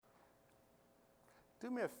Do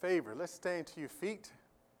me a favor. Let's stand to your feet.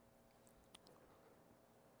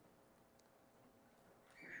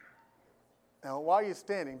 Now, while you're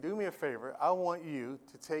standing, do me a favor. I want you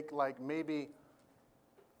to take like maybe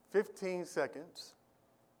 15 seconds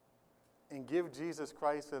and give Jesus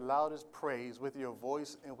Christ the loudest praise with your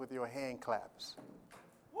voice and with your hand claps.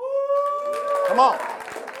 Come on.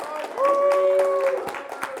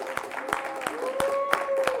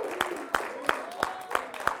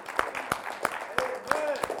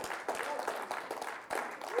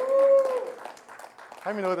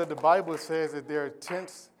 How many know that the Bible says that there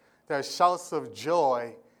are shouts of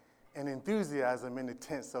joy and enthusiasm in the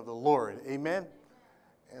tents of the Lord? Amen?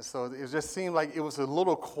 And so it just seemed like it was a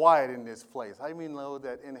little quiet in this place. How many know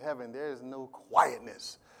that in heaven there is no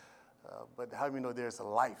quietness? But how many know there's a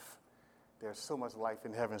life? There's so much life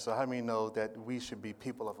in heaven. So how many know that we should be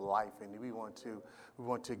people of life, and we want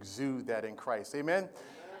to exude that in Christ? Amen?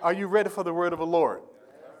 Are you ready for the word of the Lord?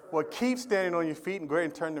 Well, keep standing on your feet and go ahead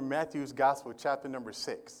and turn to Matthew's Gospel, chapter number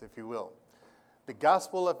 6, if you will. The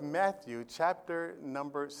Gospel of Matthew, chapter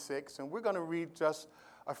number 6. And we're going to read just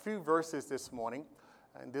a few verses this morning.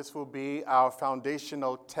 And this will be our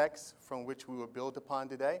foundational text from which we will build upon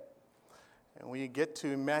today. And when you get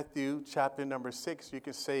to Matthew, chapter number 6, you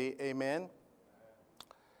can say amen.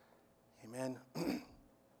 Amen.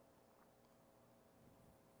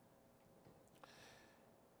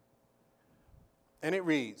 And it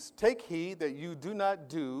reads, "Take heed that you do not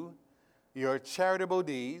do your charitable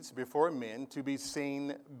deeds before men to be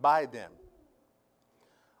seen by them.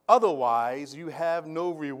 Otherwise, you have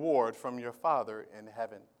no reward from your Father in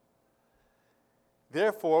heaven.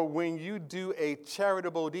 Therefore, when you do a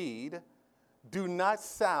charitable deed, do not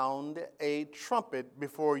sound a trumpet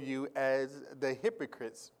before you as the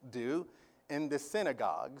hypocrites do in the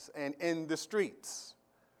synagogues and in the streets,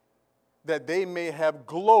 that they may have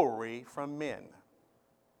glory from men.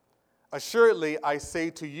 Assuredly, I say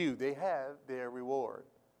to you, they have their reward.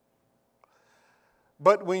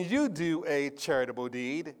 But when you do a charitable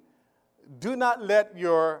deed, do not let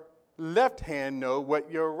your left hand know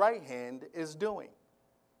what your right hand is doing,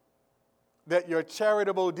 that your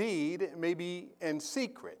charitable deed may be in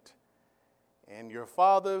secret, and your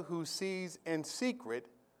Father who sees in secret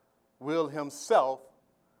will himself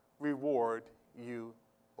reward you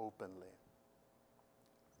openly."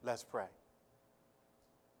 Let's pray.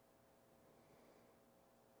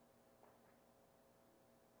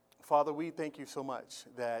 Father, we thank you so much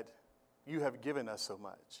that you have given us so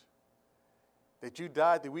much, that you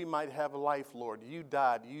died that we might have life, Lord. You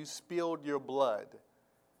died, you spilled your blood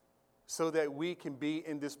so that we can be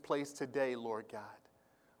in this place today, Lord God,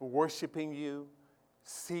 worshiping you,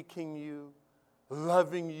 seeking you,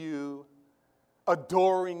 loving you,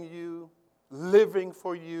 adoring you, living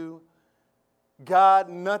for you. God,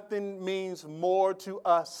 nothing means more to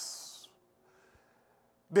us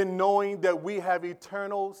than knowing that we have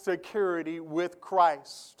eternal security with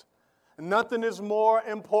Christ. Nothing is more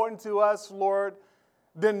important to us, Lord,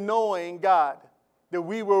 than knowing, God, that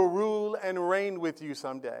we will rule and reign with you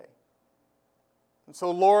someday. And so,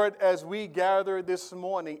 Lord, as we gather this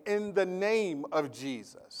morning in the name of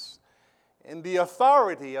Jesus, in the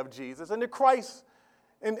authority of Jesus, in the Christ,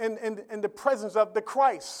 in the presence of the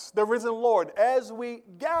Christ, the risen Lord, as we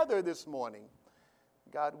gather this morning,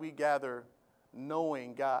 God, we gather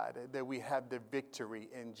knowing, God, that we have the victory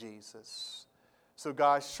in Jesus. So,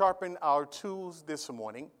 God, sharpen our tools this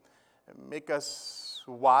morning. Make us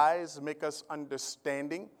wise, make us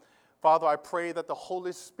understanding. Father, I pray that the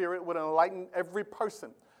Holy Spirit would enlighten every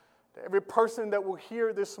person. Every person that will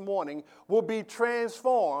hear this morning will be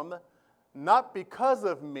transformed, not because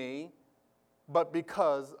of me, but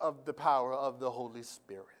because of the power of the Holy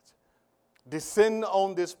Spirit. Descend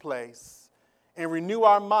on this place and renew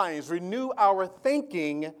our minds, renew our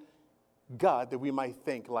thinking, God, that we might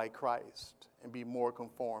think like Christ and be more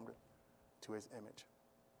conformed to his image.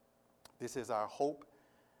 This is our hope.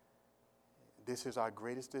 This is our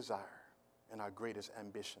greatest desire and our greatest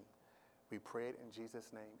ambition. We pray it in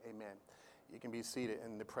Jesus' name. Amen. You can be seated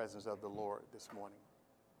in the presence of the Lord this morning.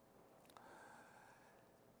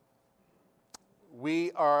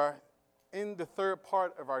 We are in the third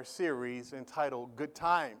part of our series entitled Good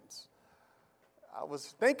Times. I was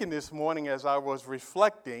thinking this morning as I was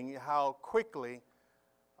reflecting how quickly,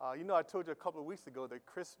 I told you a couple of weeks ago that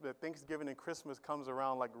Thanksgiving and Christmas comes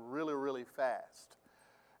around like really, really fast.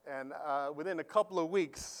 And within a couple of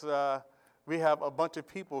weeks, we have a bunch of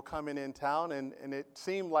people coming in town, and it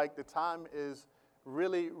seemed like the time is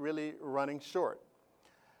really, really running short.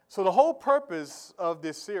 So the whole purpose of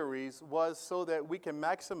this series was so that we can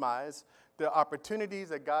maximize the opportunities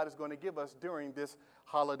that God is going to give us during this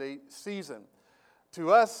holiday season.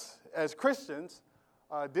 To us as Christians,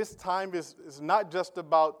 this time is not just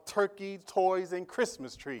about turkey, toys, and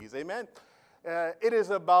Christmas trees. Amen? It is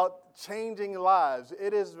about changing lives.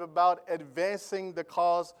 It is about advancing the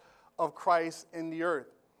cause of Christ in the earth.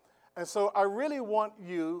 And so I really want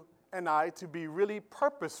you and I to be really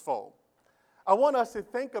purposeful. I want us to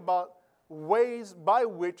think about ways by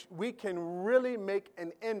which we can really make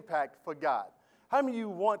an impact for God. How many of you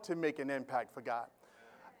want to make an impact for God?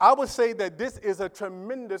 I would say that this is a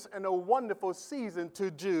tremendous and a wonderful season to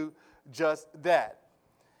do just that.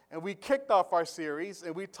 And we kicked off our series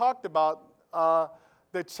and we talked about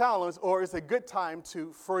the challenge, or it's a good time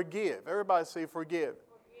to forgive. Everybody say forgive.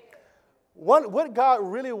 What God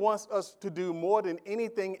really wants us to do more than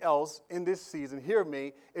anything else in this season, hear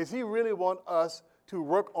me, is He really wants us to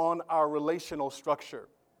work on our relational structure.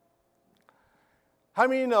 How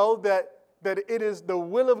many know that it is the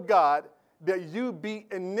will of God that you be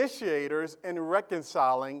initiators in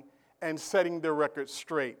reconciling and setting the record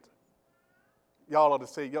straight? Y'all ought to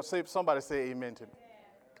say, somebody say amen to me.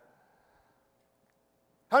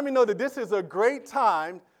 How many know that this is a great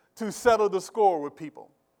time to settle the score with people?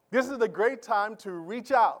 This is a great time to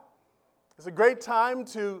reach out. It's a great time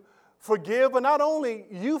to forgive, but not only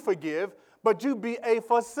you forgive, but you be a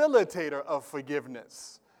facilitator of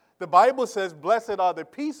forgiveness. The Bible says, blessed are the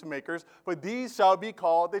peacemakers, for these shall be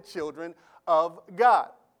called the children of God.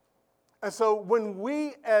 And so when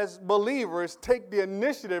we as believers take the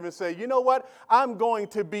initiative and say, you know what, I'm going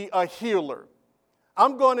to be a healer.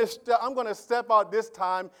 I'm going to step out this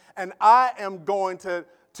time and I am going to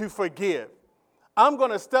forgive. I'm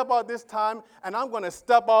going to step out this time and I'm going to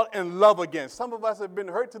step out and love again. Some of us have been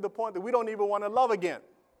hurt to the point that we don't even want to love again.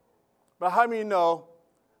 But how many know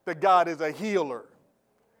that God is a healer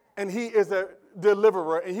and He is a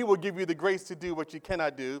deliverer and He will give you the grace to do what you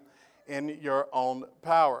cannot do in your own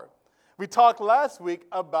power? We talked last week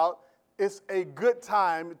about it's a good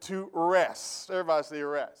time to rest. Everybody say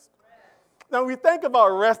rest. Now, when we think about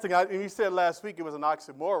resting, and we said last week it was an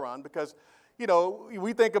oxymoron because, you know,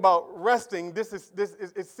 we think about resting.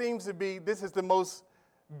 It seems to be this is the most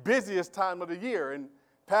busiest time of the year. And,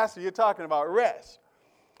 Pastor, you're talking about rest.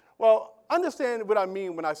 Well, understand what I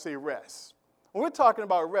mean when I say rest. When we're talking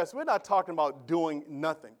about rest, we're not talking about doing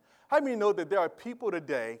nothing. How many know that there are people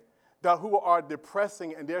today who are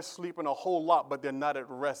depressing and they're sleeping a whole lot, but they're not at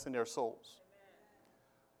rest in their souls?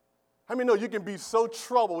 How many know you can be so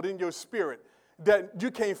troubled in your spirit that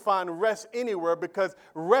you can't find rest anywhere, because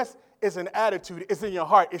rest is an attitude, it's in your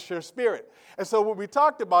heart, it's your spirit. And so what we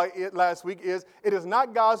talked about last week is it is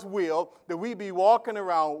not God's will that we be walking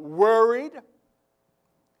around worried,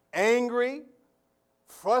 angry,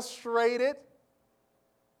 frustrated.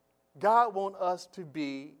 God wants us to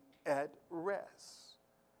be at rest.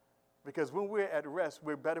 Because when we're at rest,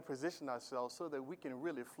 we're better position ourselves so that we can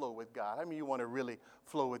really flow with God. I mean, you want to really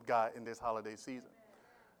flow with God in this holiday season.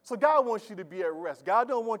 So God wants you to be at rest. God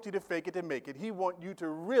don't want you to fake it to make it. He wants you to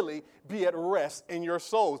really be at rest in your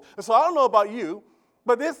souls. And so I don't know about you,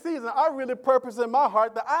 but this season I really purpose in my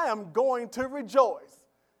heart that I am going to rejoice.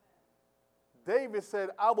 David said,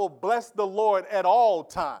 I will bless the Lord at all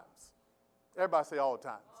times. Everybody say all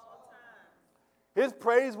times. His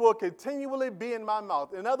praise will continually be in my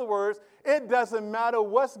mouth. In other words, it doesn't matter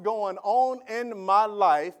what's going on in my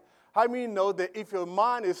life. How many know that if your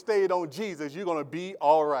mind is stayed on Jesus, you're going to be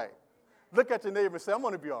all right? Look at your neighbor and say, I'm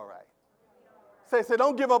going to be all right. Say,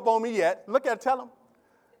 don't give up on me yet. Look at, tell him.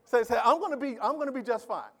 Say, I'm going to be just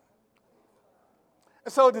fine.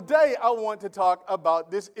 And so today I want to talk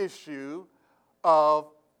about this issue of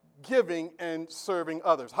giving and serving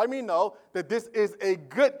others. How many know that this is a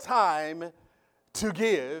good time to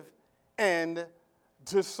give and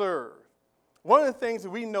to serve? One of the things that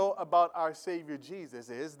we know about our Savior Jesus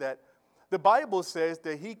is that the Bible says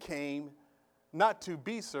that He came not to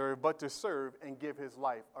be served, but to serve and give His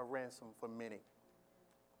life a ransom for many.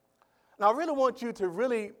 Now, I really want you to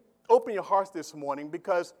really open your hearts this morning,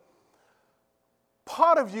 because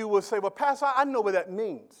part of you will say, well, Pastor, I know what that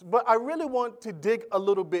means. But I really want to dig a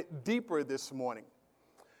little bit deeper this morning,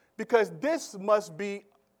 because this must be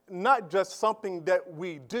not just something that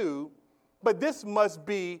we do, but this must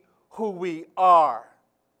be who we are.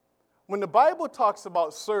 When the Bible talks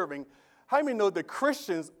about serving, how many know that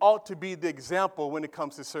Christians ought to be the example when it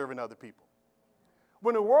comes to serving other people?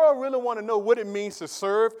 When the world really want to know what it means to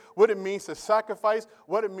serve, what it means to sacrifice,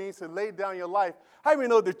 what it means to lay down your life, how many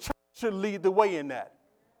know the church should lead the way in that?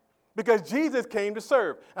 Because Jesus came to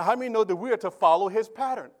serve. And how many know that we are to follow His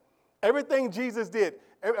pattern? Everything Jesus did,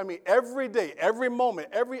 every day, every moment,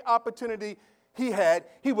 every opportunity He had,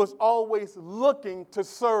 He was always looking to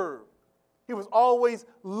serve. He was always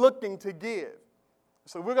looking to give.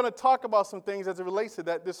 So we're going to talk about some things as it relates to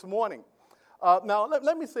that this morning. Now,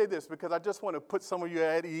 let me say this, because I just want to put some of you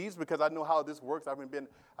at ease, because I know how this works. I've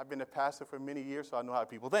been a pastor for many years, so I know how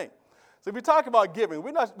people think. So if we talk about giving,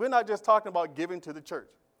 we're not just talking about giving to the church.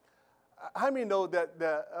 How many know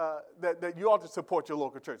that you ought to support your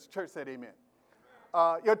local church? The church said amen.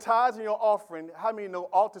 Your tithes and your offering, how many know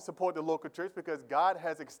ought to support the local church, because God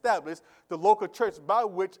has established the local church by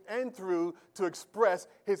which and through to express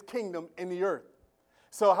his kingdom in the earth.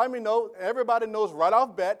 So how many know, everybody knows right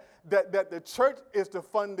off bat that the church is to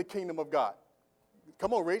fund the kingdom of God.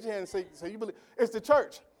 Come on, raise your hand and say you believe. It's the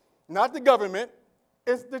church, not the government.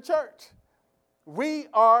 It's the church. We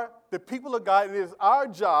are the people of God, and it is our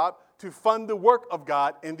job to fund the work of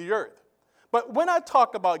God in the earth. But when I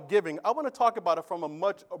talk about giving, I want to talk about it from a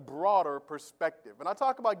much broader perspective. When I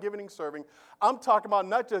talk about giving and serving, I'm talking about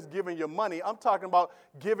not just giving your money. I'm talking about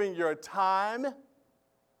giving your time,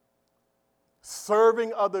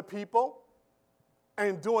 serving other people,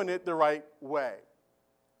 and doing it the right way.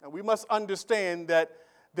 And we must understand that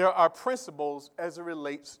there are principles as it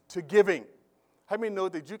relates to giving. How many know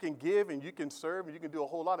that you can give and you can serve and you can do a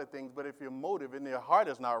whole lot of things, but if your motive and your heart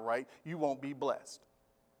is not right, you won't be blessed?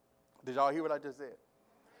 Did y'all hear what I just said?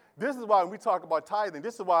 This is why when we talk about tithing,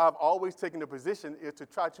 this is why I've always taken the position is to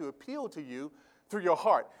try to appeal to you through your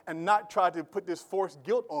heart and not try to put this forced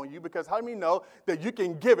guilt on you, because how many know that you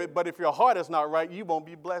can give it, but if your heart is not right, you won't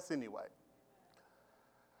be blessed anyway?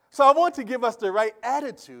 So I want to give us the right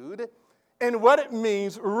attitude in what it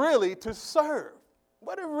means really to serve,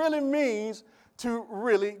 what it really means to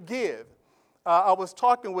really give. I was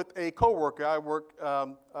talking with a coworker,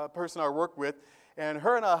 a person I work with, and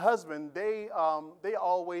her and her husband, they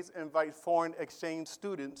always invite foreign exchange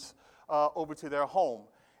students over to their home.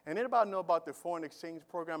 And anybody know about the foreign exchange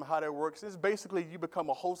program, how that works? It's basically you become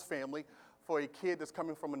a host family for a kid that's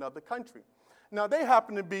coming from another country. Now, they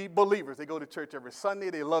happen to be believers. They go to church every Sunday.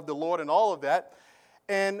 They love the Lord and all of that.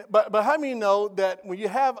 But how many know that when you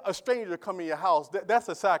have a stranger come in your house, that's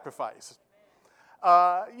a sacrifice?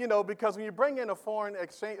 Because when you bring in a foreign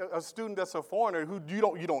exchange, a student that's a foreigner who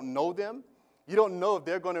you don't know them, you don't know if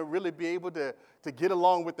they're going to really be able to get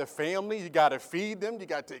along with the family. You got to feed them. You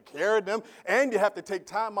got to take care of them. And you have to take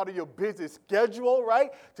time out of your busy schedule,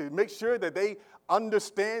 right, to make sure that they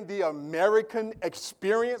understand the American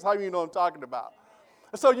experience. How do you know what I'm talking about?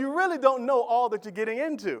 So you really don't know all that you're getting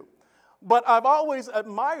into. But I've always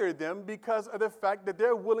admired them because of the fact that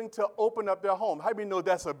they're willing to open up their home. How do you know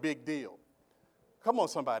that's a big deal? Come on,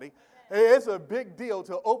 somebody. It's a big deal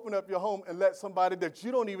to open up your home and let somebody that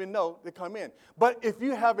you don't even know to come in. But if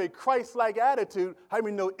you have a Christ-like attitude, how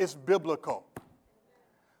many know it's biblical?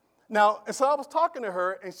 Now, and so I was talking to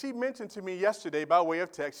her, and she mentioned to me yesterday by way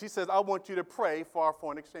of text, she says, I want you to pray for our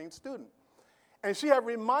foreign exchange student. And she had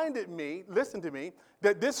reminded me, listen to me,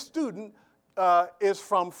 that this student is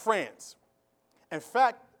from France. In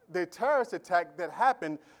fact, the terrorist attack that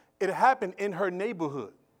happened, it happened in her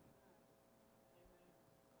neighborhood.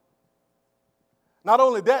 Not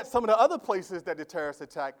only that, some of the other places that the terrorist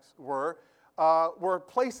attacks were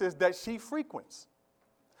places that she frequents.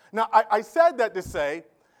 Now, I said that to say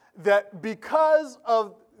that because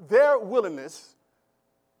of their willingness,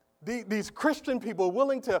 these Christian people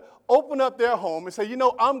willing to open up their home and say,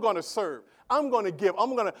 I'm going to serve, I'm going to give,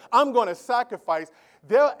 I'm going to sacrifice,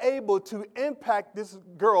 they're able to impact this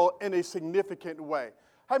girl in a significant way.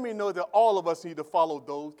 How many know that all of us need to follow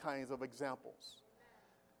those kinds of examples?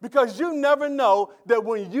 Because you never know that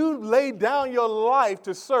when you lay down your life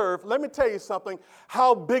to serve, let me tell you something,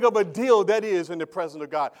 how big of a deal that is in the presence of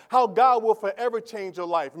God. How God will forever change your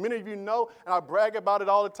life. Many of you know, and I brag about it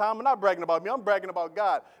all the time. I'm not bragging about me, I'm bragging about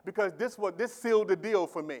God. Because this sealed the deal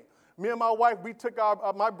for me. Me and my wife, we took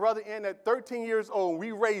my brother in at 13 years old, and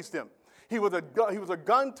we raised him. He was a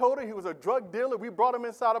gun toter. He was a drug dealer. We brought him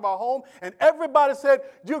inside of our home, and everybody said,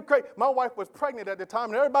 "You're crazy." My wife was pregnant at the time,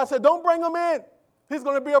 and everybody said, "Don't bring him in. He's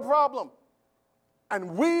going to be a problem."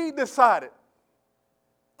 And we decided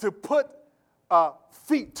to put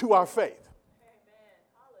feet to our faith.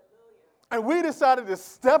 And we decided to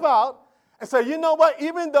step out and say, you know what?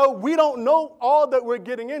 Even though we don't know all that we're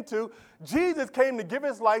getting into, Jesus came to give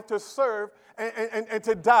his life to serve and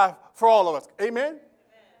to die for all of us. Amen?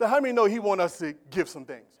 Now, how many know he wants us to give some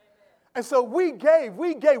things? And so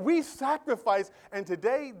we sacrificed. And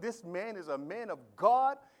today, this man is a man of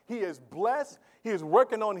God. He is blessed. He is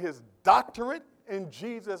working on his doctorate in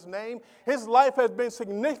Jesus' name. His life has been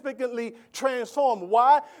significantly transformed.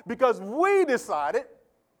 Why? Because we decided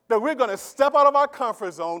that we're going to step out of our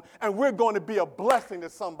comfort zone and we're going to be a blessing to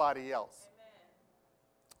somebody else.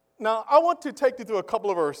 Amen. Now, I want to take you through a couple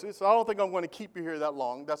of verses. I don't think I'm going to keep you here that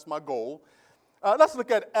long. That's my goal. Let's look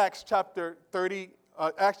at Acts chapter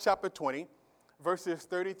 20, verses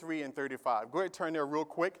 33 and 35. Go ahead and turn there real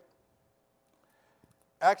quick.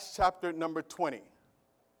 Acts chapter number 20,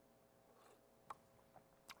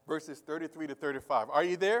 verses 33 to 35. Are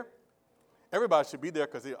you there? Everybody should be there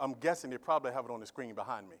because I'm guessing they probably have it on the screen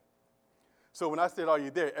behind me. So when I said, are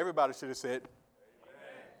you there, everybody should have said, amen.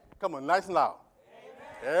 Come on, nice and loud. Amen.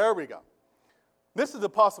 There we go. This is the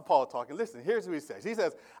Apostle Paul talking. Listen, here's what he says. He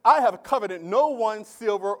says, I have coveted no one's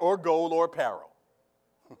silver or gold or apparel.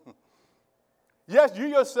 Yes, you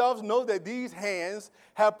yourselves know that these hands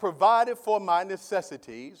have provided for my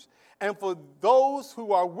necessities and for those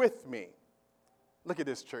who are with me. Look at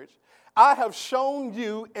this, church. I have shown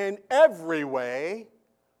you in every way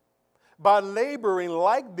by laboring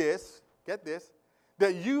like this, get this,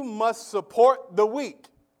 that you must support the weak.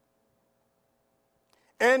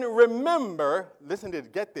 And remember, listen to this,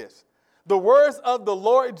 get this, the words of the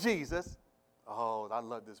Lord Jesus. Oh, I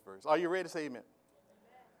love this verse. Are you ready to say amen?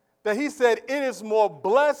 That he said, it is more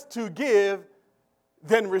blessed to give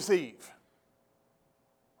than receive.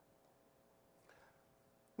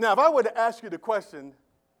 Now, if I were to ask you the question,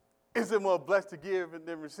 is it more blessed to give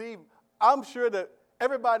than receive? I'm sure that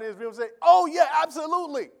everybody in this room would say, oh, yeah,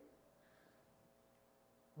 absolutely.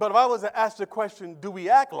 But if I was to ask the question, do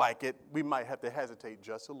we act like it, we might have to hesitate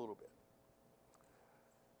just a little bit.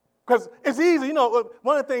 Because it's easy,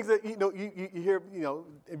 one of the things that, you hear,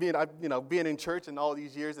 being in church and all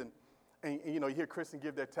these years, and you hear Christians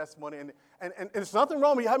give their testimony, and there's nothing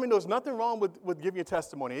wrong with you. How many know there's nothing wrong with giving your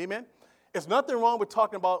testimony, amen? It's nothing wrong with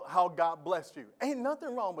talking about how God blessed you. Ain't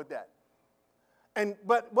nothing wrong with that.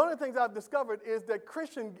 But one of the things I've discovered is that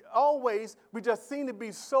Christians we just seem to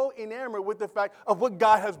be so enamored with the fact of what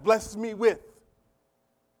God has blessed me with.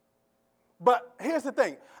 But here's the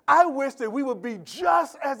thing. I wish that we would be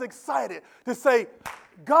just as excited to say,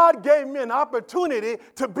 God gave me an opportunity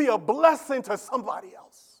to be a blessing to somebody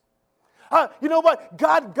else. You know what?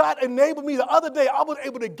 God enabled me the other day. I was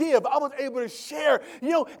able to give. I was able to share,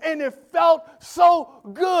 and it felt so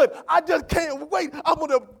good. I just can't wait. I'm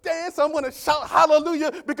going to dance. I'm going to shout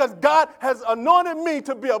hallelujah because God has anointed me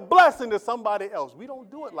to be a blessing to somebody else. We don't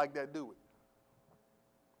do it like that, do we?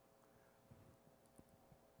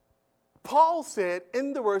 Paul said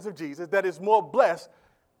in the words of Jesus that it's more blessed.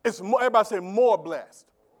 Everybody say more blessed.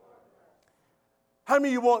 How many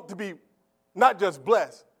of you want to be not just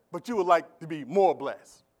blessed, but you would like to be more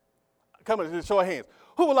blessed? Come on, just show of hands.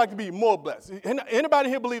 Who would like to be more blessed? Anybody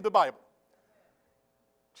here believe the Bible?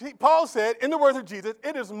 Paul said, in the words of Jesus,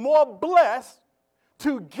 it is more blessed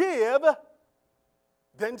to give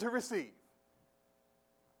than to receive.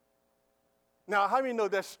 Now, how many know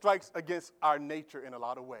that strikes against our nature in a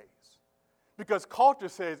lot of ways? Because culture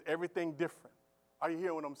says everything different. Are you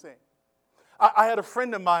hearing what I'm saying? I had a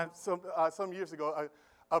friend of mine some years ago,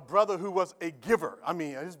 a brother who was a giver. I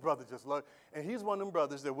mean, his brother just loved, and he's one of them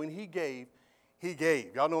brothers that when he gave, he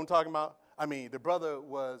gave. Y'all know what I'm talking about? I mean, the brother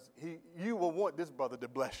you will want this brother to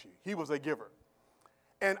bless you. He was a giver.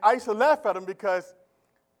 And I used to laugh at him because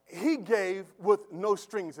he gave with no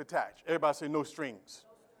strings attached. Everybody say no strings.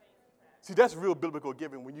 See, that's real biblical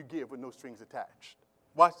giving when you give with no strings attached.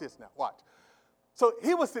 Watch this now, watch. So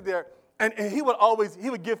he would sit there, and he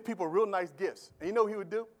would give people real nice gifts. And you know what he would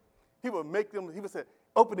do? He would say,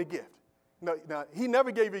 open the gift. Now, he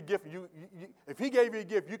never gave you a gift. If he gave you a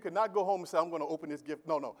gift, you could not go home and say, I'm going to open this gift.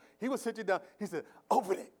 No. He would sit you down. He said,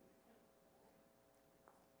 open it.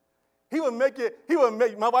 My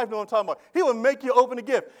wife knows what I'm talking about. He would make you open the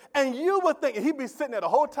gift. And you would think, he'd be sitting there the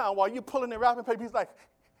whole time while you're pulling the wrapping paper. He's like,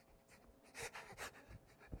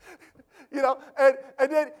 and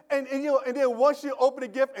then once you open the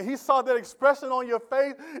gift and he saw that expression on your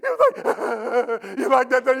face, he was like, you like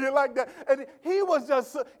that, you like that. And he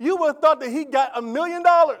was you would have thought that he got $1 million.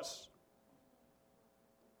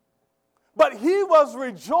 But he was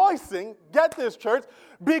rejoicing, get this, church,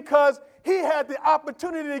 because he had the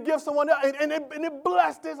opportunity to give someone else, and it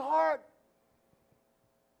blessed his heart.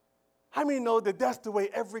 How many know that that's the way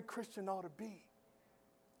every Christian ought to be?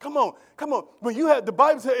 Come on. When you have the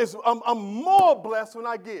Bible says, I'm more blessed when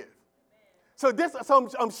I give. So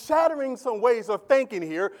I'm shattering some ways of thinking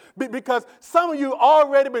here because some of you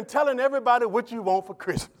already been telling everybody what you want for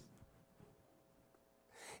Christmas.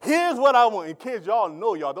 Here's what I want. And kids, y'all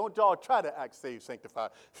know don't y'all try to act saved, sanctified,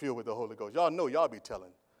 filled with the Holy Ghost. Y'all know y'all be telling.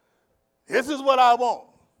 This is what I want.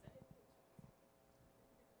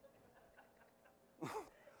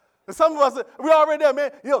 And some of us, we already there,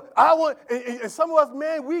 man. I want, and some of us,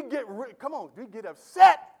 man, we get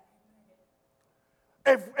upset.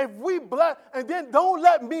 If we bless, and then don't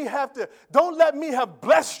let me have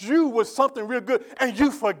blessed you with something real good and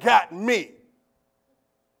you forgot me.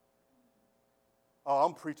 Oh,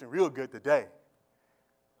 I'm preaching real good today.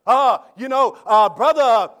 Brother,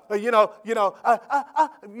 what do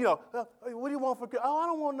you want for good? Oh, I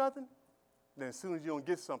don't want nothing. Then as soon as you don't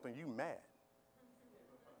get something, you mad.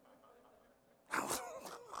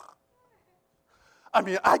 I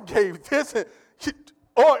mean, I gave this.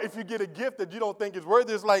 Or if you get a gift that you don't think is worth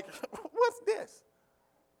it, it's like, what's this?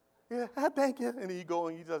 Yeah, thank you. And then you go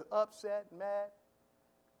and you just upset, mad.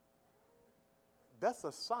 That's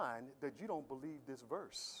a sign that you don't believe this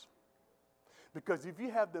verse. Because if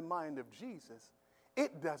you have the mind of Jesus,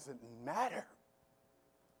 it doesn't matter.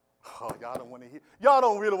 Oh, y'all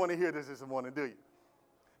don't really want to hear this morning, do you?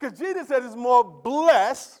 Because Jesus said it's more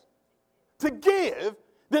blessed to give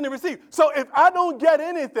than to receive. So if I don't get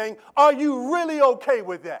anything, are you really okay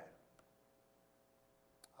with that?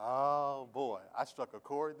 Oh, boy, I struck a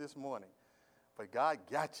chord this morning. But God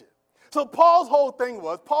got you. So Paul's whole thing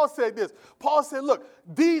was, Paul said this. Paul said, look,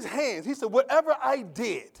 these hands, he said, whatever I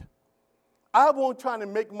did, I wasn't trying to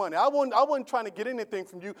make money. I wasn't trying to get anything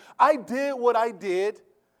from you. I did what I did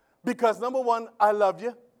because, number one, I love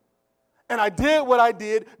you. And I did what I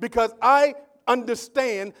did because I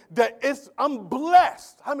understand that I'm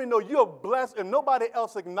blessed. How many know you're blessed and nobody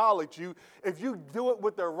else acknowledge you? If you do it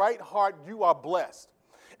with the right heart, you are blessed.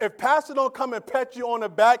 If pastor don't come and pat you on the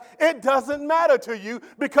back, it doesn't matter to you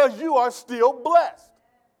because you are still blessed.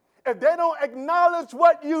 If they don't acknowledge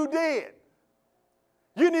what you did,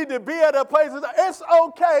 you need to be at a place that it's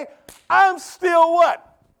okay. I'm still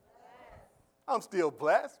what? I'm still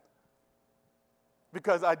blessed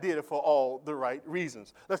because I did it for all the right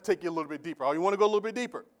reasons. Let's take you a little bit deeper. Oh, you want to go a little bit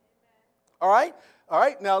deeper? All right? All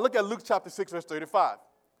right. Now look at Luke chapter 6, verse 35.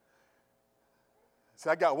 See,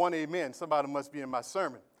 I got one amen. Somebody must be in my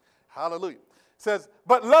sermon. Hallelujah. It says,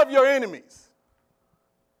 but love your enemies.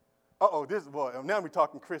 Now we're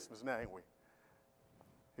talking Christmas now, ain't we?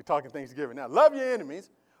 We're talking Thanksgiving now. Love your enemies.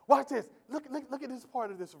 Watch this. Look at this part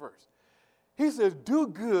of this verse. He says, do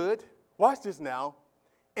good. Watch this now.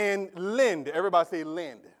 And lend. Everybody say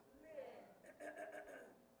lend.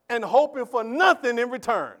 And hoping for nothing in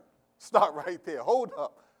return. Stop right there. Hold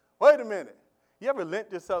up. Wait a minute. You ever lent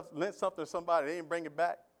something to somebody and they didn't bring it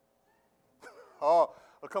back? Oh,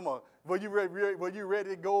 come on. Were you ready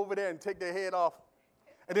to go over there and take their head off?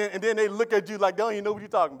 And then they look at you like they don't even know what you're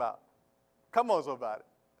talking about. Come on, somebody.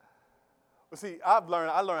 Well, see, I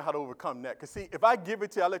learned how to overcome that. Because, see, if I give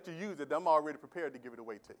it to you, I let you use it, then I'm already prepared to give it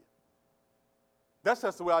away to you. That's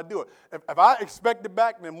just the way I do it. If I expect it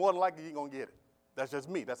back, then more than likely you're going to get it. That's just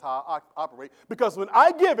me. That's how I operate. Because when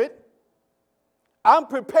I give it, I'm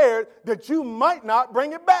prepared that you might not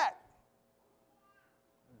bring it back.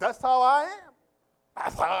 That's how I am.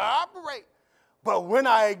 That's how I operate. But when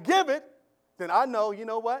I give it, then I know, you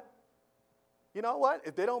know what? You know what?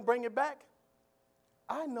 If they don't bring it back,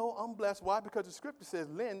 I know I'm blessed. Why? Because the scripture says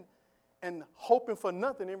lend and hoping for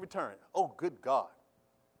nothing in return. Oh, good God.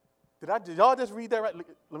 Did y'all just read that right?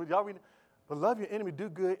 Let me y'all read it. But love your enemy, do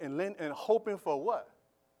good, and lend and hoping for what?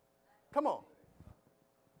 Come on.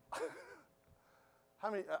 How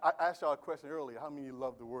many? I asked y'all a question earlier. How many of you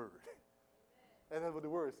love the word? And that's what the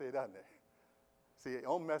word said, doesn't it? See,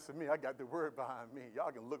 don't mess with me. I got the word behind me.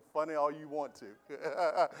 Y'all can look funny all you want to.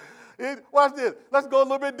 Watch this. Let's go a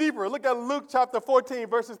little bit deeper. Look at Luke chapter 14,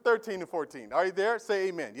 verses 13 and 14. Are you there? Say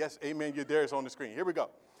amen. Yes, amen. You're there. It's on the screen. Here we go.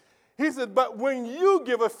 He said, but when you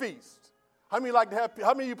give a feast, how many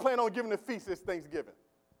of you plan on giving a feast this Thanksgiving?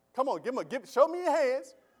 Come on, show me your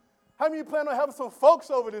hands. How many of you plan on having some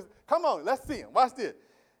folks over this? Come on, let's see them. Watch this.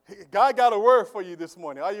 God got a word for you this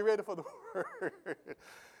morning. Are you ready for the word?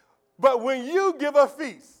 But when you give a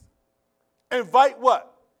feast, invite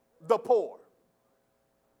what? The poor,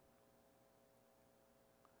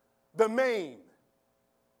 the maimed,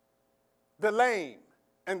 the lame,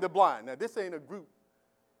 and the blind. Now, this ain't a group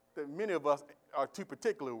that many of us are too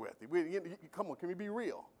particular with. Come on, can we be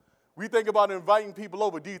real? We think about inviting people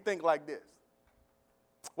over. Do you think like this?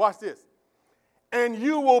 Watch this. And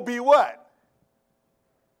you will be what?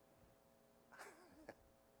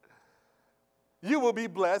 You will be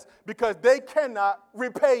blessed because they cannot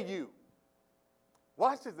repay you.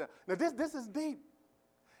 Watch this now. Now this is deep.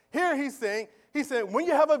 Here he's saying, when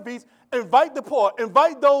you have a feast, invite the poor,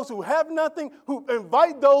 invite those who have nothing,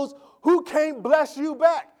 invite those who can't bless you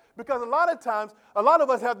back. Because a lot of times, a lot of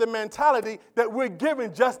us have the mentality that we're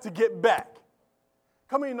giving just to get back.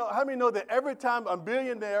 How many know that every time a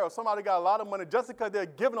billionaire or somebody got a lot of money, just because they're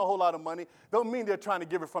giving a whole lot of money, don't mean they're trying to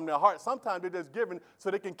give it from their heart. Sometimes they're just giving so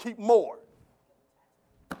they can keep more.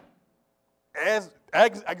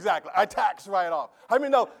 Exactly. A tax write-off. How many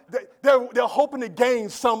know they're hoping to gain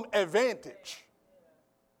some advantage?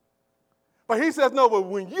 But he says, no, but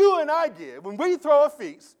when you and I give, when we throw a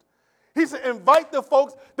feast, he said, invite the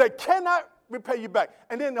folks that cannot repay you back.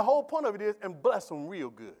 And then the whole point of it is, and bless them real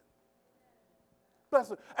good. Bless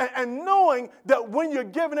them. And knowing that when you're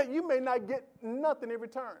giving it, you may not get nothing in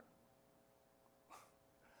return.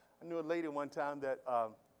 I knew a lady one time that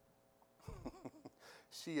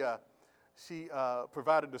she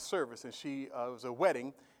provided the service, and it was a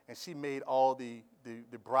wedding, and she made all the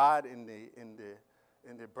bride and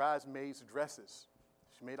the bridesmaids' dresses.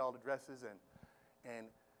 She made all the dresses, and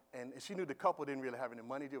she knew the couple didn't really have any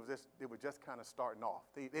money. They were just kind of starting off.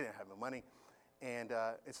 They didn't have no money. And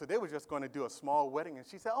so they were just going to do a small wedding. And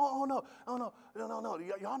she said, no,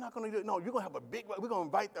 y'all not going to do it. No, you're going to have a big wedding. We're going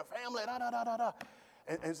to invite the family, da.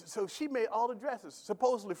 And so she made all the dresses,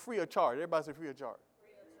 supposedly free of charge. Everybody said free of charge.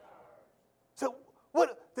 So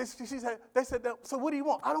what? They said, so what do you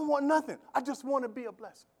want? I don't want nothing. I just want to be a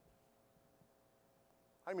blessing.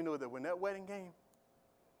 How many know that when that wedding came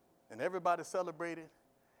and everybody celebrated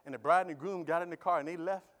and the bride and the groom got in the car and they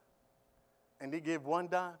left and they gave one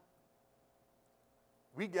dime?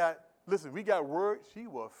 We got word. She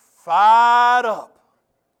was fired up.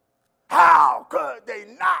 How could they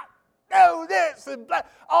not do this and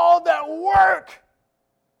all that work?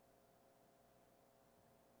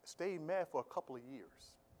 Stayed mad for a couple of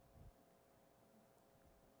years.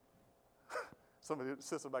 Somebody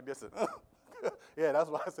said something like this. Yeah, that's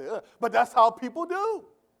why I said, but that's how people do.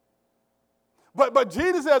 But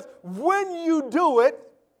Jesus says, when you do it,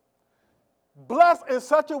 bless in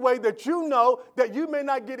such a way that you know that you may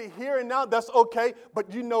not get it here and now, that's okay,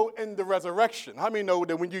 but you know in the resurrection. How many know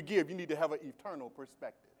that when you give, you need to have an eternal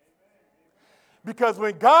perspective? Because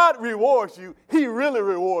when God rewards you, he really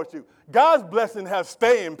rewards you. God's blessing has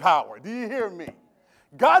staying power. Do you hear me?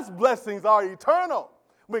 God's blessings are eternal.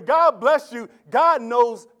 When God bless you, God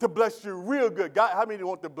knows to bless you real good. God, how many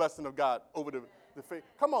want the blessing of God over the faith?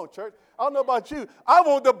 Come on, church. I don't know about you. I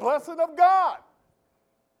want the blessing of God.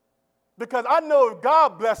 Because I know if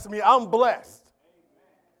God blesses me, I'm blessed.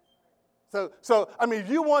 So, if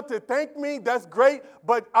you want to thank me, that's great.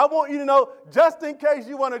 But I want you to know, just in case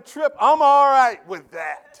you want to trip, I'm all right with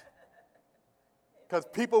that. Because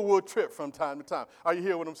people will trip from time to time. Are you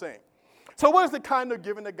hearing what I'm saying? So what is the kind of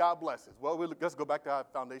giving that God blesses? Well, let's go back to our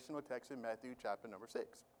foundational text in Matthew chapter number 6.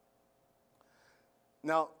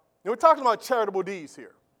 Now, we're talking about charitable deeds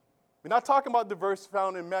here. We're not talking about the verse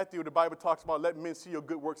found in Matthew. The Bible talks about let men see your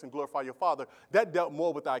good works and glorify your Father. That dealt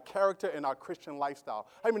more with our character and our Christian lifestyle.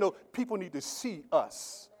 I mean, people need to see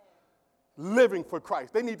us living for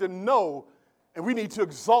Christ. They need to know, and we need to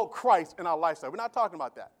exalt Christ in our lifestyle. We're not talking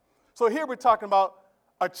about that. So here we're talking about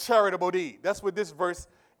a charitable deed. That's what this verse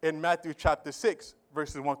in Matthew chapter 6,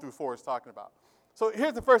 verses 1 through 4 is talking about. So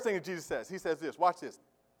here's the first thing that Jesus says. He says this. Watch this.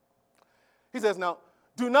 He says, now,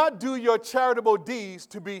 do not do your charitable deeds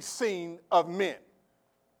to be seen of men.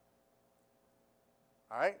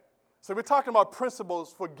 All right? So we're talking about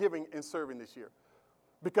principles for giving and serving this year.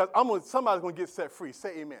 Because somebody's going to get set free.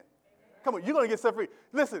 Say amen. Come on, you're going to get set free.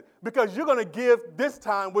 Listen, because you're going to give this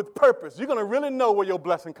time with purpose. You're going to really know where your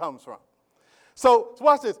blessing comes from. So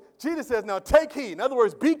watch this. Jesus says, now take heed. In other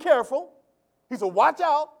words, be careful. He said, watch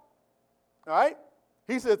out. All right?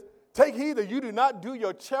 He says, take heed that you do not do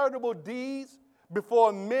your charitable deeds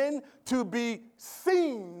before men to be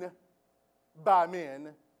seen by men.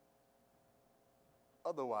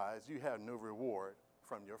 Otherwise, you have no reward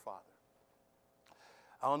from your Father.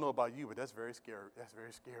 I don't know about you, but that's very scary. That's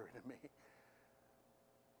very scary to me.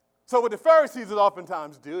 So what the Pharisees would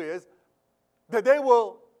oftentimes do is that they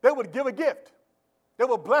would give a gift. They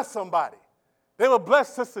would bless somebody. They would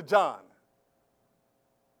bless Sister John.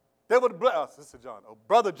 They would bless Sister John,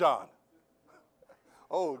 Brother John.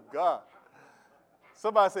 Oh, God.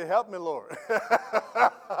 Somebody say, help me, Lord.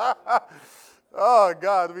 Oh,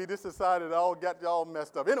 God, this society all got all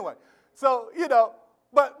messed up. Anyway, so,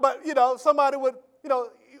 but somebody would,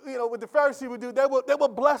 what the Pharisees would do, they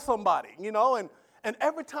would bless somebody, and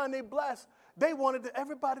every time they blessed, they wanted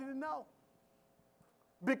everybody to know.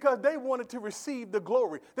 Because they wanted to receive the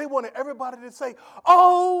glory. They wanted everybody to say,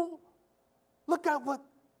 oh, look at what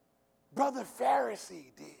Brother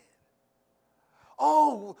Pharisee did.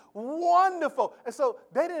 Oh, wonderful. And so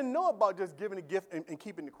they didn't know about just giving a gift and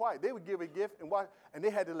keeping it quiet. They would give a gift and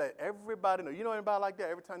they had to let everybody know. You know anybody like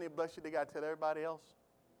that? Every time they bless you, they got to tell everybody else.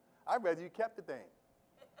 I'd rather you kept the thing.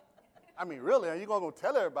 I mean, really, are you going to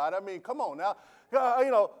tell everybody? I mean, come on now.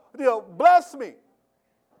 Bless me.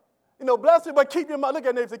 Bless me, but keep your mouth. Look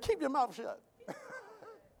at them and say, keep your mouth shut.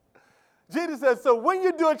 Jesus says, so when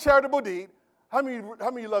you do a charitable deed, how many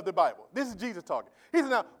of you love the Bible? This is Jesus talking. He says,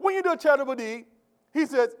 now, when you do a charitable deed, he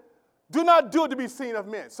says, Do not do it to be seen of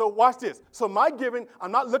men. So watch this. So my giving,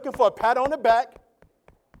 I'm not looking for a pat on the back.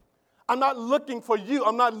 I'm not looking for you.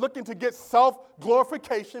 I'm not looking to get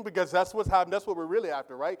self-glorification, because that's what's happening. That's what we're really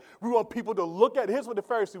after, right? We want people to look at, here's what the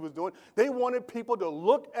Pharisee was doing. They wanted people to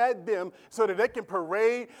look at them so that they can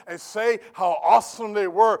parade and say how awesome they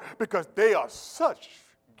were because they are such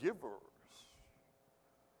givers.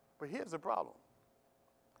 But here's the problem.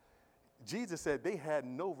 Jesus said they had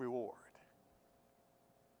no reward.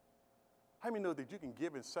 How many know that you can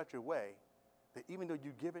give in such a way that even though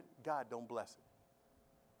you give it, God don't bless it?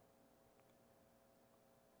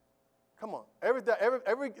 Come on.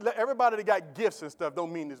 Everybody that got gifts and stuff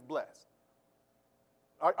don't mean it's blessed.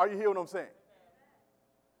 Are you hearing what I'm saying?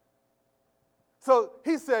 So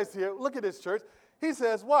he says here, look at this, church. He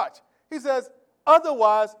says, watch. He says,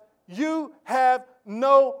 otherwise you have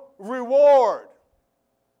no reward.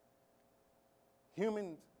 The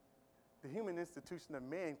human institution of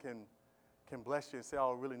man can bless you and say,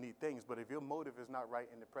 oh, I really need things. But if your motive is not right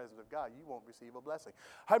in the presence of God, you won't receive a blessing.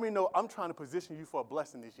 How many know I'm trying to position you for a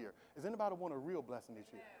blessing this year? Does anybody want a real blessing this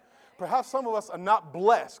year? Perhaps some of us are not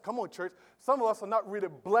blessed. Come on, church. Some of us are not really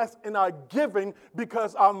blessed in our giving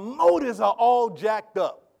because our motives are all jacked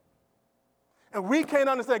up. And we can't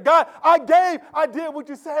understand. God, I did what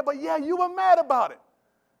you said, but yeah, you were mad about it.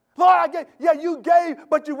 Lord, I gave. Yeah, you gave,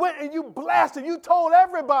 but you went and you blasted. You told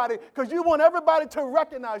everybody because you want everybody to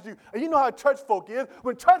recognize you. And you know how church folk is.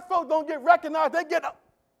 When church folk don't get recognized, they get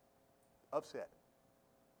upset.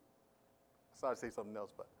 Sorry to say something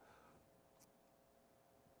else, but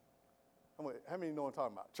how many know what I'm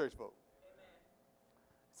talking about? Church folk. Amen.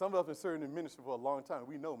 Some of us have been serving in ministry for a long time.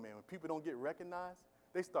 We know, man, when people don't get recognized,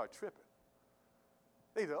 they start tripping.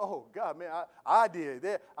 They say, oh, God, man, I did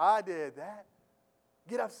that. I did that.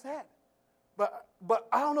 Get upset. But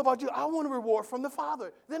I don't know about you. I want a reward from the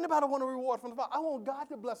Father. Does anybody want a reward from the Father? I want God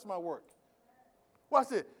to bless my work.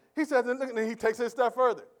 Watch it. He says, and he takes it a step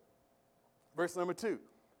further. Verse number 2.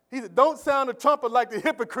 He said, don't sound a trumpet like the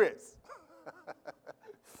hypocrites.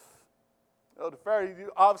 The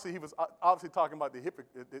Pharisees, he was obviously talking about the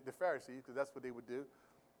Pharisees, because that's what they would do.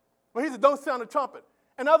 But he said, don't sound a trumpet.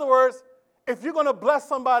 In other words, if you're going to bless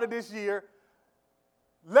somebody this year,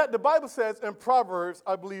 the Bible says in Proverbs,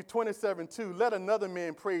 I believe 27:2, let another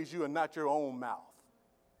man praise you and not your own mouth.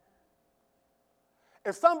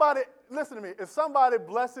 If somebody, listen to me, if somebody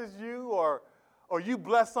blesses you or you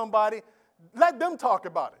bless somebody, let them talk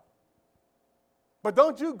about it. But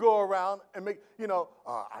don't you go around and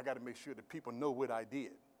I got to make sure that people know what I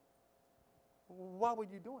did. Why were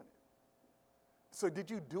you doing it? So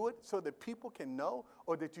did you do it so that people can know,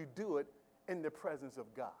 or did you do it in the presence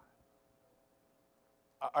of God?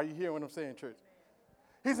 Are you hearing what I'm saying, church?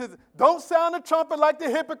 He says, don't sound the trumpet like the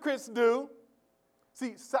hypocrites do.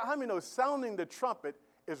 See, how many know sounding the trumpet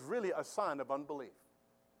is really a sign of unbelief?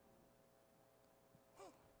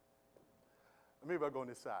 Maybe I'll go on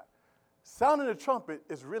this side. Sounding the trumpet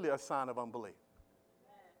is really a sign of unbelief.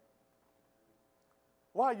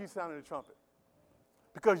 Why are you sounding the trumpet?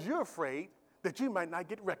 Because you're afraid that you might not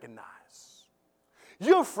get recognized.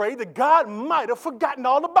 You're afraid that God might have forgotten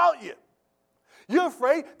all about you. You're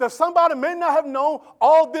afraid that somebody may not have known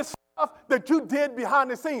all this stuff that you did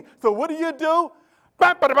behind the scenes. So what do?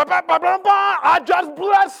 I just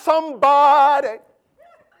blessed somebody.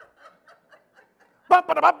 And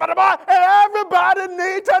everybody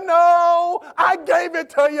needs to know I gave it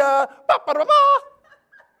to you.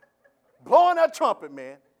 Blowing that trumpet,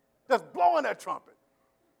 man. Just blowing that trumpet.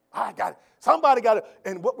 I got it. Somebody got it.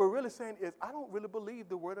 And what we're really saying is, I don't really believe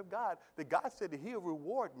the word of God, that God said that he'll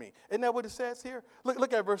reward me. Isn't that what it says here?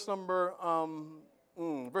 Look at verse number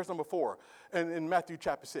 4 in Matthew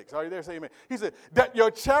chapter 6. Are you there? Say amen. He said, that your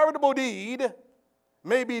charitable deed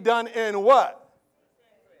may be done in what?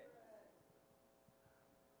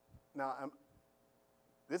 Now,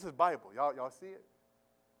 this is Bible. Y'all see it?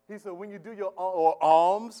 He said, when you do your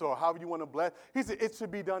alms or however you want to bless, he said it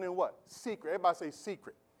should be done in what? Secret. Everybody say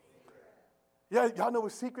secret. Yeah, y'all know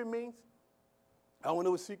what secret means? I don't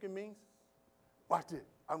know what secret means. Watch this.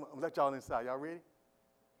 I'm going to let y'all inside. Y'all ready?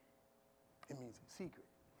 It means secret.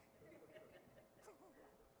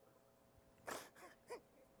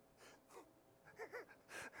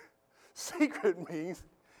 Secret means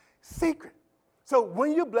secret. So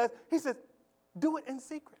when you bless, he says, do it in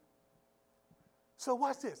secret. So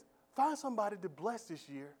watch this. Find somebody to bless this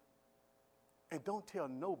year and don't tell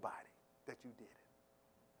nobody that you did it.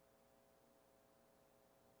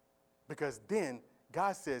 Because then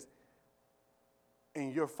God says,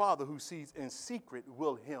 and your Father who sees in secret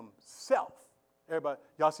will himself. Everybody,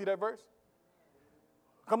 y'all see that verse?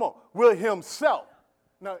 Come on. Will himself.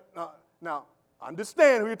 Now,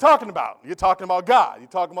 Understand who you're talking about. You're talking about God. You're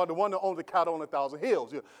talking about the one that owns the cattle on 1,000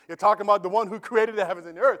 hills. You're talking about the one who created the heavens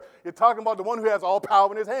and the earth. You're talking about the one who has all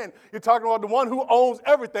power in his hand. You're talking about the one who owns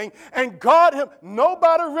everything. And God,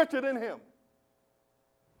 nobody richer than him.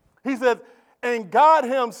 He says, and God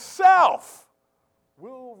himself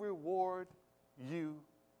will reward you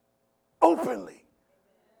openly.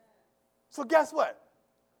 So guess what?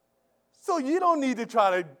 So you don't need to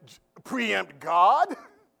try to preempt God.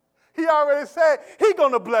 He already said he's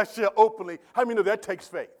going to bless you openly. How many know that takes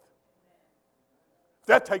faith?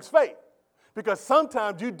 That takes faith. Because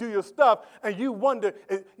sometimes you do your stuff and you wonder,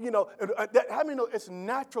 how many know it's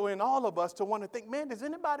natural in all of us to want to think, man, does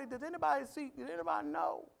anybody see? Does anybody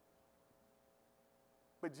know?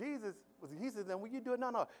 But he says, then when you do it,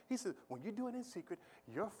 no. He says, when you do it in secret,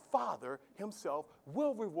 your Father himself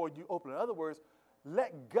will reward you openly. In other words,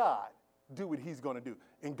 let God do what he's going to do.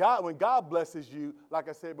 And God, when God blesses you, like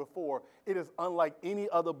I said before, it is unlike any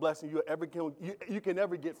other blessing you can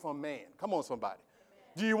ever get from man. Come on, somebody.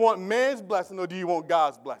 Amen. Do you want man's blessing or do you want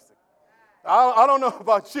God's blessing? I don't know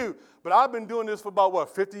about you, but I've been doing this for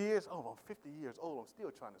about, 50 years? Oh, I'm 50 years old. I'm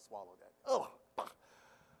still trying to swallow that.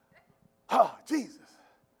 Oh, Jesus.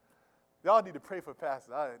 Y'all need to pray for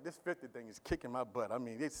Pastor. This 50 thing is kicking my butt. I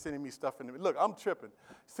mean, they're sending me stuff. Look, I'm tripping.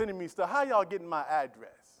 Sending me stuff. How y'all getting my address?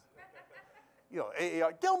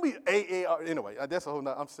 AAR. Don't be AAR. Anyway, that's a whole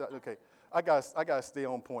nother. Okay. I got to stay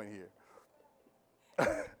on point here.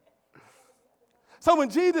 So when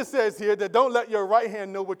Jesus says here that don't let your right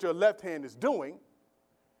hand know what your left hand is doing,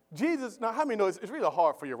 now how many know it's really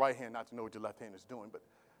hard for your right hand not to know what your left hand is doing, but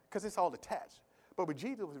because it's all attached. But what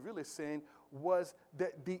Jesus was really saying was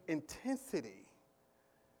that the intensity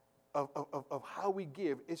of how we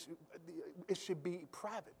give, it should be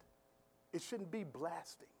private. It shouldn't be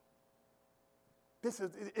blasting.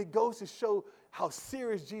 It goes to show how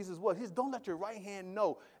serious Jesus was. He says, don't let your right hand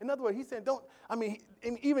know. In other words, he's saying,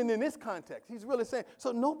 even in this context, he's really saying,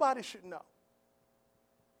 so nobody should know.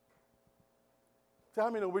 So how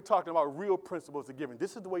many know we're talking about real principles of giving?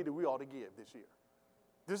 This is the way that we ought to give this year.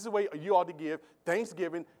 This is the way you ought to give.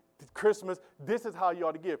 Thanksgiving, Christmas, this is how you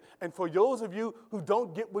ought to give. And for those of you who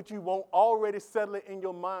don't get what you want, already settle it in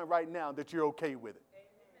your mind right now that you're okay with it. Amen.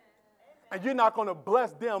 And you're not going to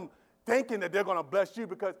bless them thinking that they're going to bless you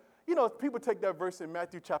because, people take that verse in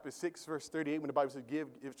Matthew chapter 6, verse 38, when the Bible says, give,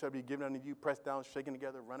 it shall be given unto you, pressed down, shaken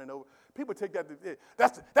together, running over. People take that,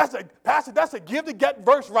 that's a give to get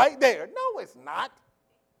verse right there. No, it's not.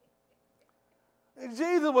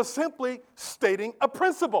 Jesus was simply stating a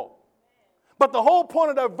principle. But the whole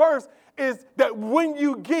point of that verse is that when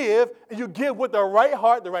you give, and you give with the right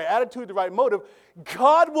heart, the right attitude, the right motive,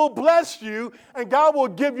 God will bless you, and God will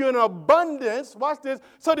give you an abundance, watch this,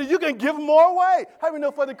 so that you can give more away. How do you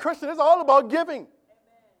know for the Christian, it's all about giving.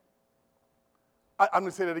 I'm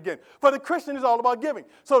going to say that again. For the Christian, it's all about giving.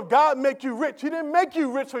 So if God make you rich, he didn't make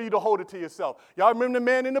you rich for you to hold it to yourself. Y'all remember the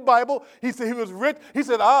man in the Bible? He said he was rich. He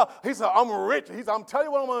said, I'm rich. He said, I'm telling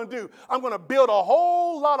you what I'm going to do. I'm going to build a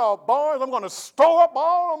whole lot of barns. I'm going to store up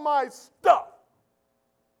all of my stuff.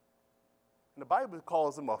 And the Bible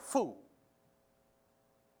calls him a fool.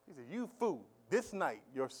 He said, you fool, this night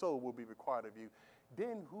your soul will be required of you.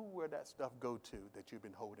 Then who will that stuff go to that you've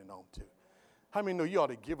been holding on to? How many know you ought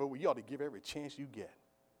to give every chance you get?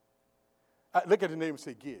 Look at the name and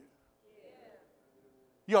say, give.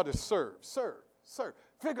 You ought to serve.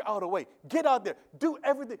 Figure out a way. Get out there. Do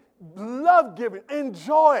everything. Love giving.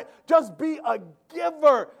 Enjoy it. Just be a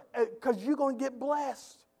giver because you're going to get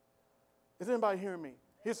blessed. Is anybody hearing me?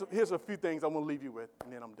 Here's a few things I'm going to leave you with,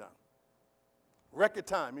 and then I'm done. Record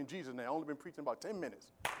time in Jesus' name. I've only been preaching about 10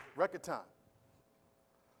 minutes. Record time.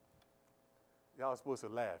 Y'all are supposed to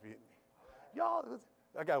laugh. Y'all,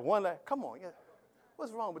 I got one laugh. Come on. Yeah.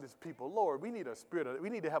 What's wrong with these people? Lord, we need we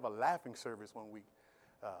need to have a laughing service one week.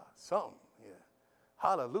 Something. Yeah.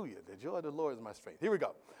 Hallelujah. The joy of the Lord is my strength. Here we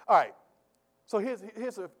go. All right. So here's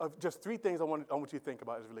just three things I want you to think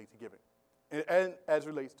about as it relates to giving and as it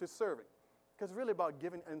relates to serving. Because it's really about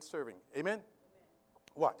giving and serving. Amen?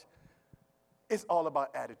 Watch. It's all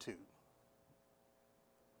about attitude.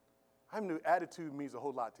 I mean, attitude means a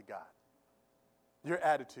whole lot to God. Your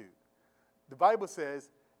attitude. The Bible says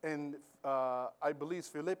in, I believe,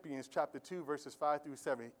 Philippians chapter 2, verses 5 through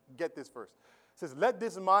 7. Get this verse. It says, let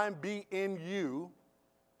this mind be in you,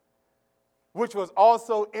 which was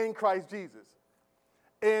also in Christ Jesus.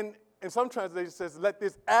 In some translations, it says, let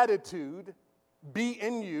this attitude be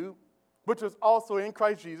in you, which was also in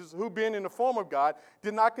Christ Jesus, who being in the form of God,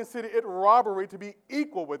 did not consider it robbery to be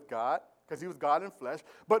equal with God. because he was God in flesh,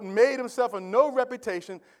 but made himself of no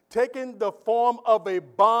reputation, taking the form of a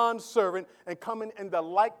bondservant and coming in the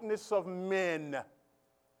likeness of men.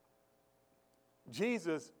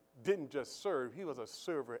 Jesus didn't just serve, he was a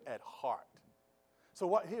server at heart.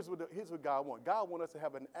 So here's what God wants. God wants us to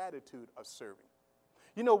have an attitude of serving.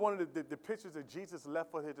 You know, one of the pictures that Jesus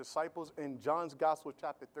left for his disciples in John's Gospel,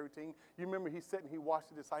 chapter 13, you remember he sat and he washed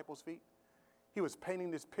the disciples' feet? He was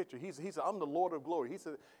painting this picture. He said, I'm the Lord of glory.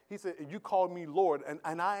 He said, you call me Lord,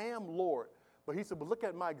 and I am Lord. But he said, but look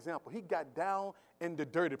at my example. He got down in the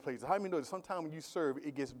dirty places. How many know that sometimes when you serve,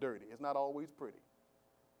 it gets dirty? It's not always pretty.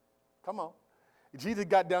 Come on. Jesus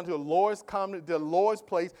got down to the Lord's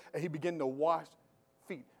place, and he began to wash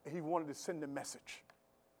feet. And he wanted to send a message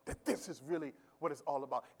that this is really what it's all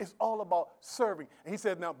about. It's all about serving. And he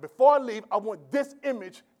said, now, before I leave, I want this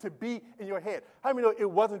image to be in your head. How many know it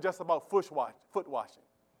wasn't just about foot washing?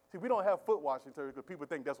 See, we don't have foot washing service because people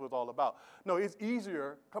think that's what it's all about. No, it's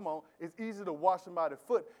easier, it's easier to wash somebody's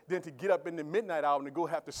foot than to get up in the midnight hour and to go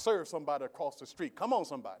have to serve somebody across the street. Come on,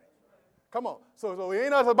 somebody. Come on. So it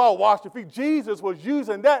ain't just about washing feet. Jesus was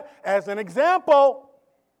using that as an example.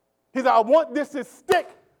 He said, I want this to stick.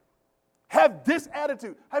 Have this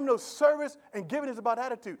attitude. How many know service and giving is about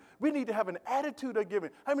attitude? We need to have an attitude of giving.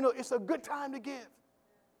 How many know it's a good time to give?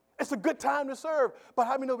 It's a good time to serve. But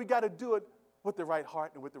how many know we got to do it with the right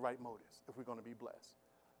heart and with the right motives if we're going to be blessed?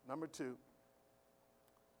 Number two,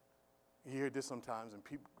 you hear this sometimes, and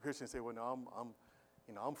Christians say, well, no,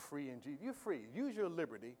 I'm free in Jesus. You're free. Use your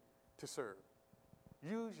liberty to serve.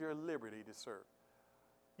 Use your liberty to serve.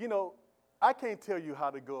 You know, I can't tell you how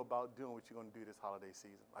to go about doing what you're going to do this holiday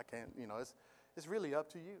season. I can't, it's really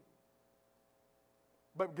up to you.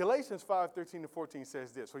 But Galatians 5:13-14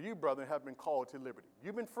 says this, for you, brethren, have been called to liberty.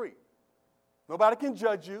 You've been free. Nobody can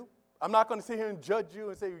judge you. I'm not going to sit here and judge you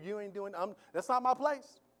and say, you ain't doing, that's not my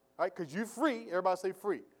place. All right, because you're free. Everybody say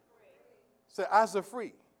free. Say, eyes are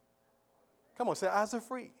free. Come on, say, eyes are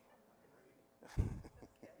free.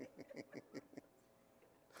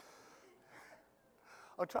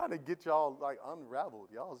 I'm trying to get y'all unraveled.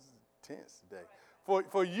 Y'all is tense today.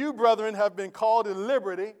 For you, brethren, have been called to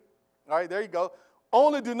liberty. All right, there you go.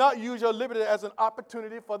 Only do not use your liberty as an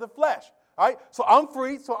opportunity for the flesh. All right, so I'm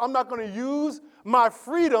free, so I'm not going to use my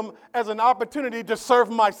freedom as an opportunity to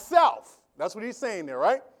serve myself. That's what he's saying there,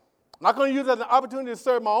 right? I'm not going to use it as an opportunity to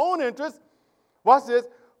serve my own interests. Watch this.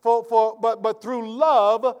 But through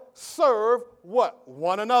love, serve what?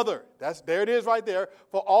 One another. There it is right there.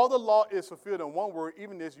 For all the law is fulfilled in one word,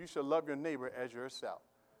 even this, you shall love your neighbor as yourself.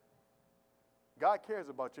 God cares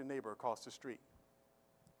about your neighbor across the street.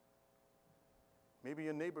 Maybe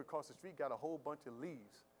your neighbor across the street got a whole bunch of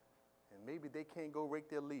leaves, and maybe they can't go rake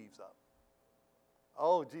their leaves up.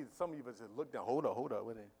 Oh, Jesus, some of you just look down. Hold up. Wait a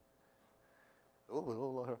minute. Oh,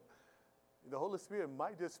 Lord. The Holy Spirit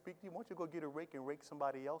might just speak to you. Why don't you go get a rake and rake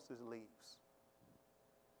somebody else's leaves?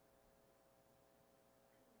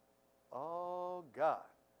 Oh, God.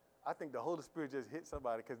 I think the Holy Spirit just hit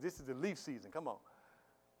somebody because this is the leaf season. Come on.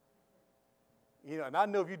 And I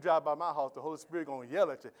know if you drive by my house, the Holy Spirit going to yell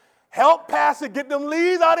at you. Help Pastor get them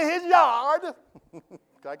leaves out of his yard.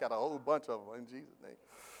 I got a whole bunch of them in Jesus' name.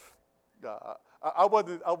 I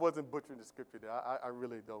wasn't butchering the scripture there. I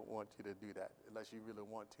really don't want you to do that unless you really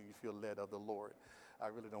want to. You feel led of the Lord. I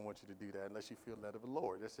really don't want you to do that unless you feel led of the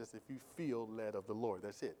Lord. That's just if you feel led of the Lord.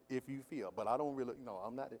 That's it. If you feel. But I don't really, no,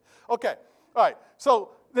 I'm not. Okay. All right.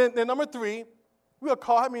 So then number three, we're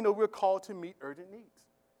called to meet urgent needs.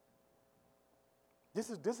 This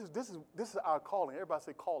is our calling. Everybody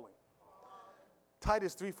say calling.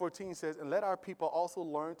 Titus 3:14 says, and let our people also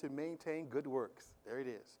learn to maintain good works. There it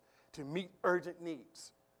is. To meet urgent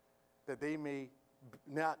needs, that they may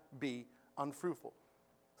not be unfruitful.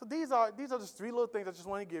 So these are just three little things I just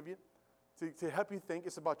want to give you to help you think.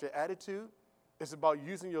 It's about your attitude. It's about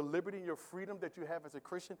using your liberty and your freedom that you have as a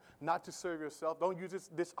Christian, not to serve yourself. Don't use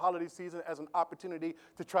this holiday season as an opportunity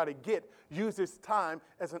to try to get. Use this time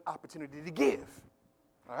as an opportunity to give.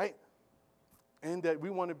 All right? And that we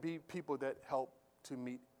want to be people that help to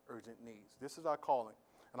meet urgent needs. This is our calling.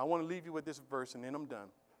 And I want to leave you with this verse, and then I'm done.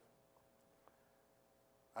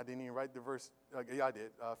 I didn't even write the verse. Yeah, I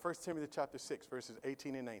did. 1 Timothy chapter 6, verses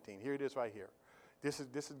 18 and 19. Here it is right here. This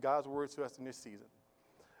is God's word to us in this season.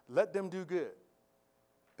 Let them do good,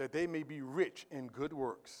 that they may be rich in good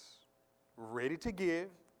works, ready to give,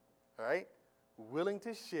 all right, willing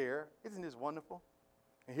to share. Isn't this wonderful?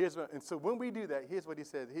 And so when we do that, here's what he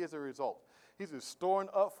says. Here's the result. He's storing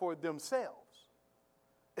up for themselves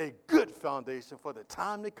a good foundation for the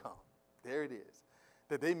time to come. There it is.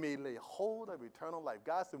 That they may lay hold of eternal life.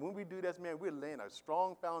 God said when we do this, man, we're laying a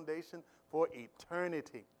strong foundation for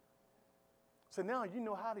eternity. So now you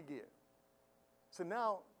know how to give. So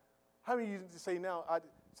now, how many of you say now,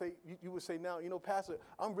 you would say now, Pastor,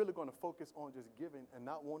 I'm really going to focus on just giving and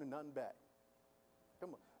not wanting nothing back.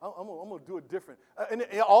 Come on, I'm going to do it different. And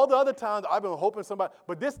all the other times I've been hoping somebody,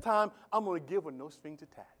 but this time I'm going to give with no strings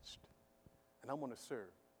attached. And I'm going to serve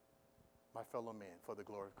my fellow man for the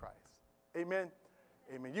glory of Christ. Amen.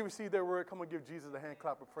 Amen. You received that word? Come on, give Jesus a hand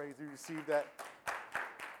clap of praise. You received that?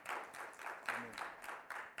 Amen.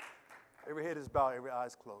 Every head is bowed, every eye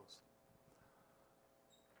is closed.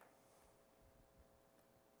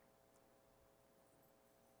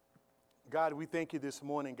 God, we thank you this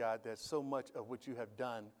morning, God, that so much of what you have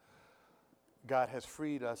done, God, has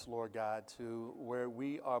freed us, Lord God, to where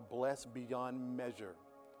we are blessed beyond measure.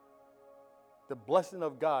 The blessing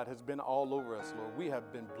of God has been all over us, Lord. We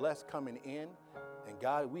have been blessed coming in, and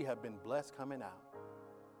God, we have been blessed coming out.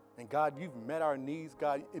 And God, you've met our needs,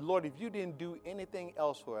 God. Lord, if you didn't do anything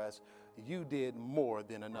else for us, you did more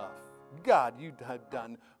than enough. God, you have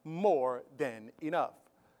done more than enough.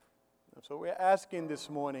 And so we're asking this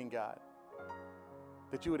morning, God,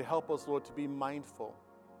 that you would help us, Lord, to be mindful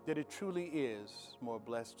that it truly is more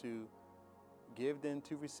blessed to give than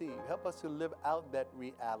to receive. Help us to live out that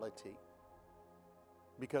reality.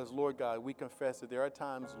 Because, Lord God, we confess that there are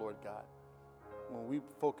times, Lord God, when we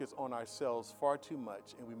focus on ourselves far too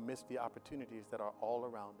much and we miss the opportunities that are all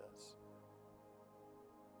around us.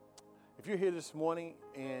 If you're here this morning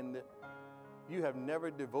and you have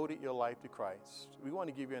never devoted your life to Christ, we want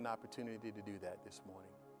to give you an opportunity to do that this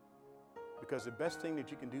morning. Because the best thing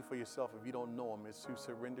that you can do for yourself if you don't know him is to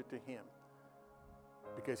surrender to him.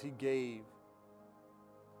 Because he gave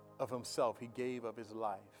of himself, he gave of his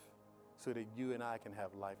life so that you and I can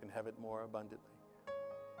have life and have it more abundantly.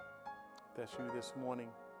 If that's you this morning,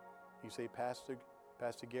 you say, Pastor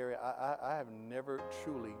Gary, I have never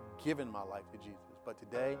truly given my life to Jesus. But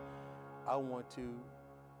today, I want to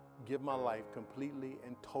give my life completely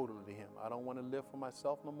and totally to him. I don't want to live for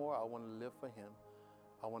myself no more. I want to live for him.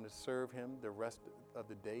 I want to serve him the rest of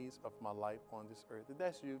the days of my life on this earth. If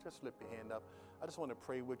that's you, just slip your hand up. I just want to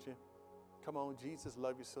pray with you. Come on, Jesus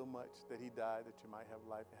loved you so much that he died that you might have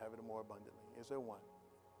life and have it more abundantly. Is there one?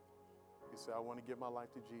 You say, I want to give my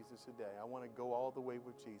life to Jesus today. I want to go all the way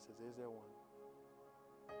with Jesus. Is there one?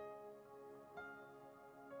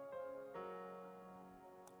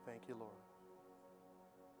 Thank you, Lord.